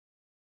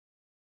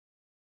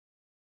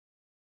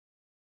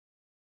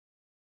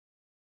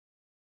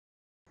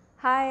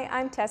Hi,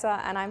 I'm Tessa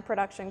and I'm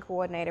Production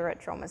Coordinator at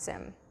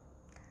TraumaSim.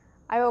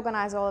 I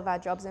organise all of our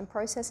jobs and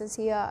processes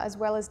here, as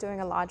well as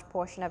doing a large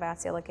portion of our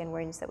silicone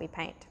wounds that we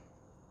paint.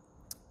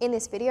 In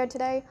this video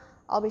today,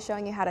 I'll be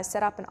showing you how to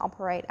set up and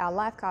operate our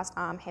Lifecast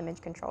arm hemorrhage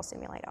control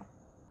simulator.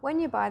 When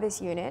you buy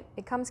this unit,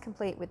 it comes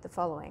complete with the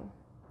following.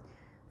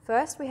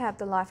 First, we have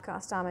the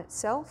Lifecast arm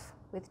itself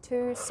with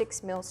two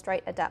 6mm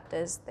straight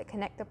adapters that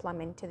connect the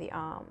plumbing to the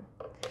arm.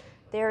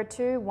 There are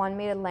two 1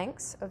 metre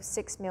lengths of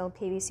 6mm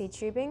PVC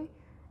tubing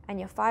and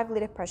your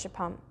 5-litre pressure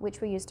pump,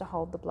 which we use to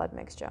hold the blood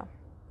mixture.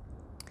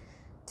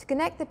 To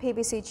connect the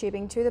PVC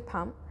tubing to the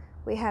pump,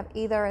 we have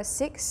either a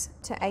 6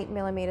 to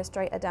 8mm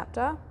straight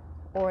adapter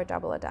or a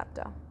double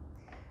adapter.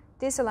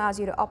 This allows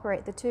you to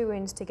operate the two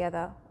wounds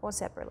together or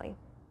separately.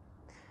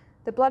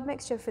 The blood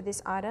mixture for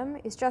this item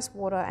is just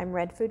water and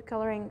red food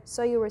colouring,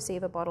 so you'll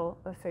receive a bottle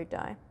of food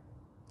dye.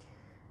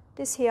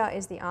 This here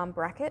is the arm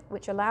bracket,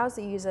 which allows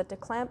the user to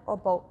clamp or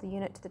bolt the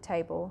unit to the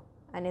table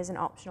and is an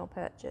optional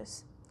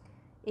purchase.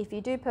 If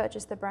you do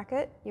purchase the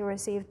bracket, you'll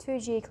receive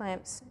 2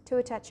 G-clamps to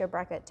attach your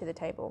bracket to the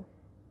table.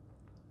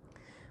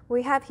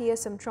 We have here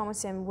some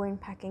TraumaSim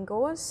wound packing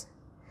gauze,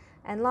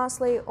 and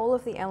lastly, all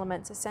of the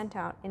elements are sent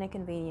out in a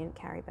convenient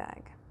carry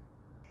bag.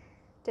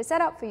 To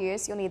set up for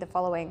use, you'll need the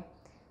following: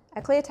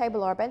 a clear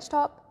table or a bench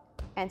top,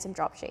 and some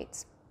drop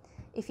sheets.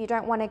 If you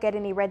don't want to get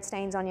any red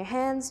stains on your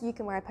hands, you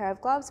can wear a pair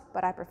of gloves,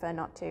 but I prefer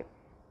not to.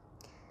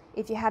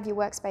 If you have your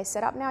workspace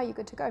set up now, you're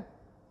good to go.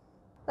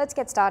 Let's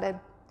get started.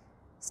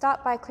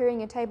 Start by clearing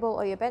your table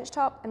or your bench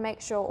top and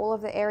make sure all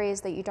of the areas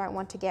that you don't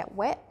want to get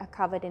wet are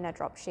covered in a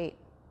drop sheet.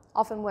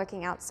 Often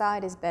working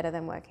outside is better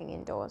than working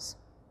indoors.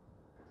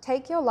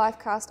 Take your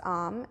Lifecast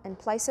arm and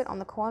place it on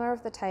the corner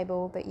of the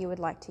table that you would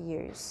like to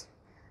use.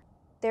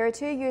 There are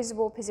 2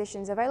 usable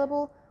positions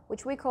available,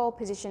 which we call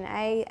position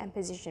A and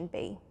position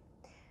B.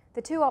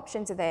 The 2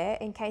 options are there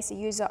in case a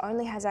user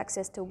only has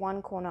access to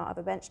one corner of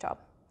a bench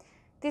top.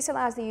 This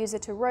allows the user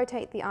to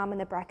rotate the arm in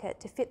the bracket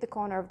to fit the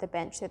corner of the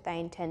bench that they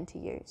intend to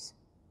use.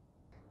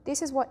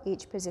 This is what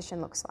each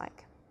position looks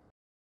like.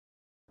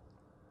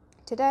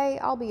 Today,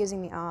 I'll be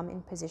using the arm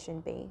in position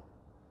B.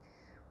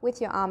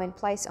 With your arm in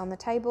place on the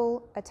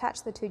table,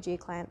 attach the 2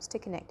 G-clamps to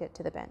connect it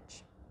to the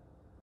bench.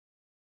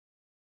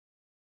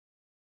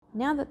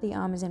 Now that the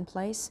arm is in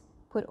place,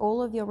 put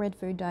all of your red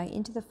food dye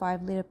into the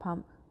 5-litre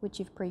pump, which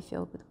you've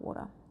pre-filled with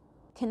water.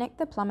 Connect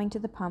the plumbing to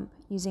the pump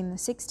using the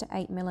 6 to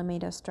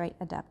 8mm straight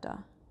adapter.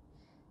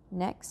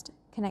 Next,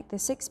 connect the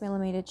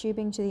 6mm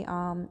tubing to the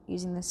arm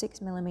using the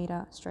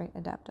 6mm straight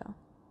adapter.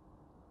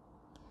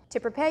 To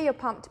prepare your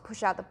pump to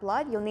push out the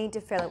blood, you'll need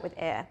to fill it with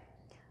air.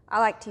 I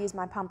like to use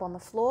my pump on the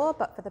floor,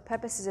 but for the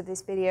purposes of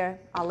this video,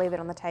 I'll leave it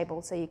on the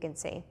table so you can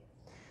see.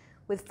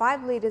 With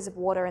 5 litres of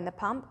water in the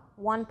pump,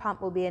 1 pump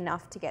will be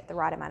enough to get the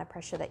right amount of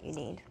pressure that you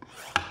need.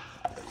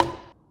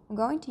 I'm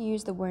going to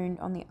use the wound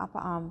on the upper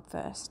arm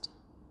first.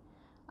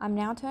 I'm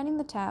now turning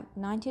the tap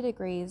 90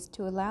 degrees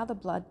to allow the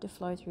blood to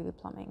flow through the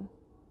plumbing.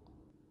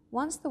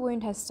 Once the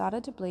wound has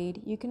started to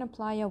bleed, you can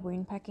apply your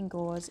wound packing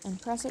gauze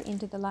and press it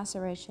into the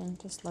laceration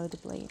to slow the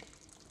bleed.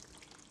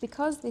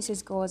 Because this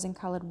is gauze and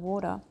coloured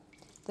water,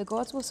 the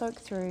gauze will soak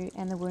through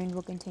and the wound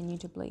will continue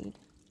to bleed.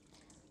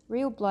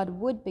 Real blood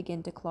would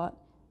begin to clot,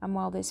 and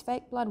while this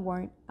fake blood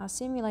won't, our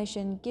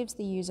simulation gives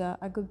the user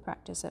a good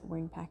practice at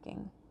wound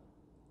packing.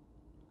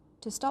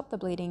 To stop the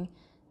bleeding,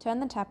 turn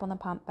the tap on the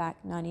pump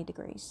back 90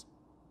 degrees.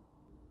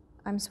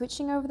 I'm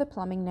switching over the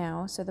plumbing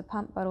now so the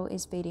pump bottle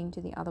is feeding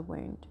to the other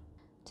wound.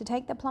 To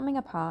take the plumbing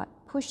apart,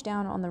 push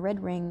down on the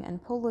red ring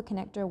and pull the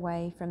connector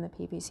away from the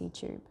PVC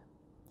tube.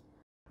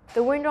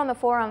 The wound on the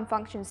forearm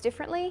functions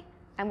differently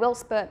and will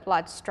spurt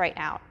blood straight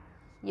out.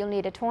 You'll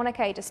need a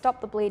tourniquet to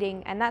stop the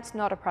bleeding, and that's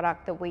not a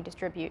product that we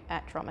distribute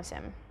at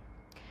TraumaSim.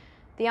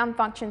 The arm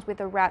functions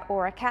with a rat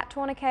or a cat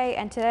tourniquet,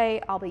 and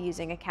today I'll be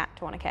using a cat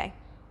tourniquet.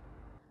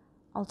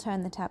 I'll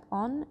turn the tap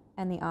on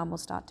and the arm will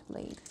start to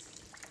bleed.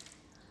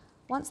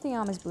 Once the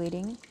arm is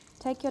bleeding,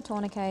 take your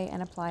tourniquet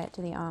and apply it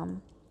to the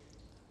arm.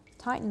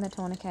 Tighten the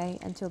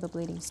tourniquet until the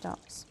bleeding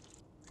stops.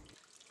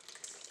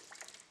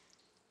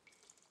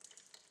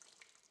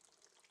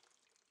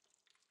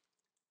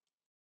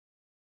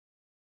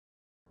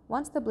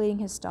 Once the bleeding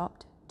has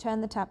stopped,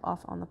 turn the tap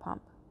off on the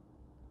pump.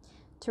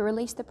 To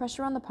release the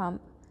pressure on the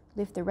pump,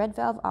 lift the red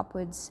valve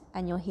upwards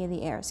and you'll hear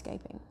the air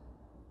escaping.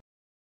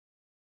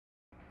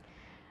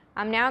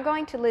 I'm now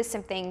going to list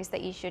some things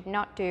that you should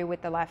not do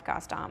with the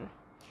Lifecast arm.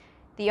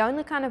 The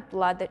only kind of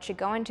blood that should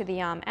go into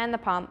the arm and the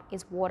pump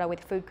is water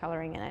with food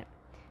colouring in it.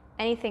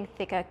 Anything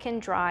thicker can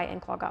dry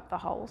and clog up the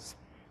holes.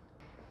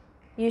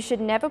 You should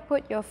never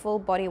put your full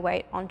body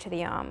weight onto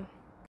the arm.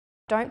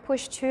 Don't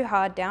push too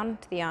hard down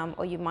to the arm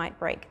or you might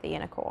break the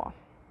inner core.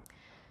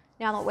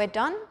 Now that we're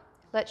done,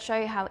 let's show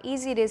you how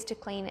easy it is to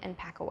clean and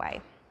pack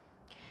away.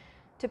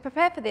 To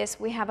prepare for this,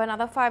 we have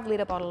another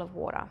 5-litre bottle of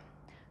water.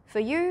 For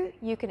you,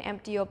 you can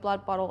empty your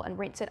blood bottle and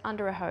rinse it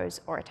under a hose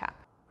or a tap.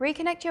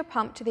 Reconnect your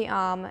pump to the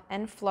arm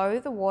and flow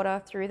the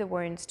water through the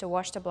wounds to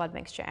wash the blood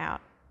mixture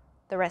out.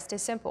 The rest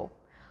is simple.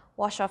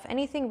 Wash off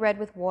anything red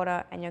with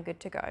water and you're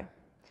good to go.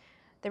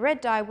 The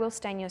red dye will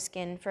stain your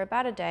skin for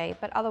about a day,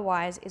 but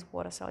otherwise is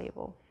water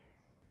soluble.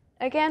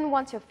 Again,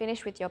 once you're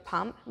finished with your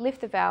pump,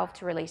 lift the valve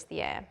to release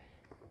the air.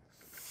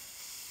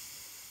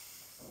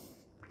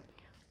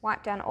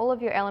 Wipe down all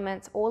of your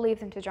elements or leave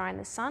them to dry in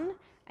the sun,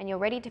 and you're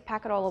ready to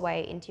pack it all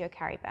away into your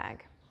carry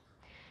bag.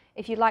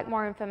 If you'd like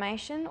more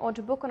information or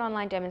to book an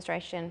online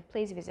demonstration,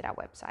 please visit our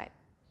website.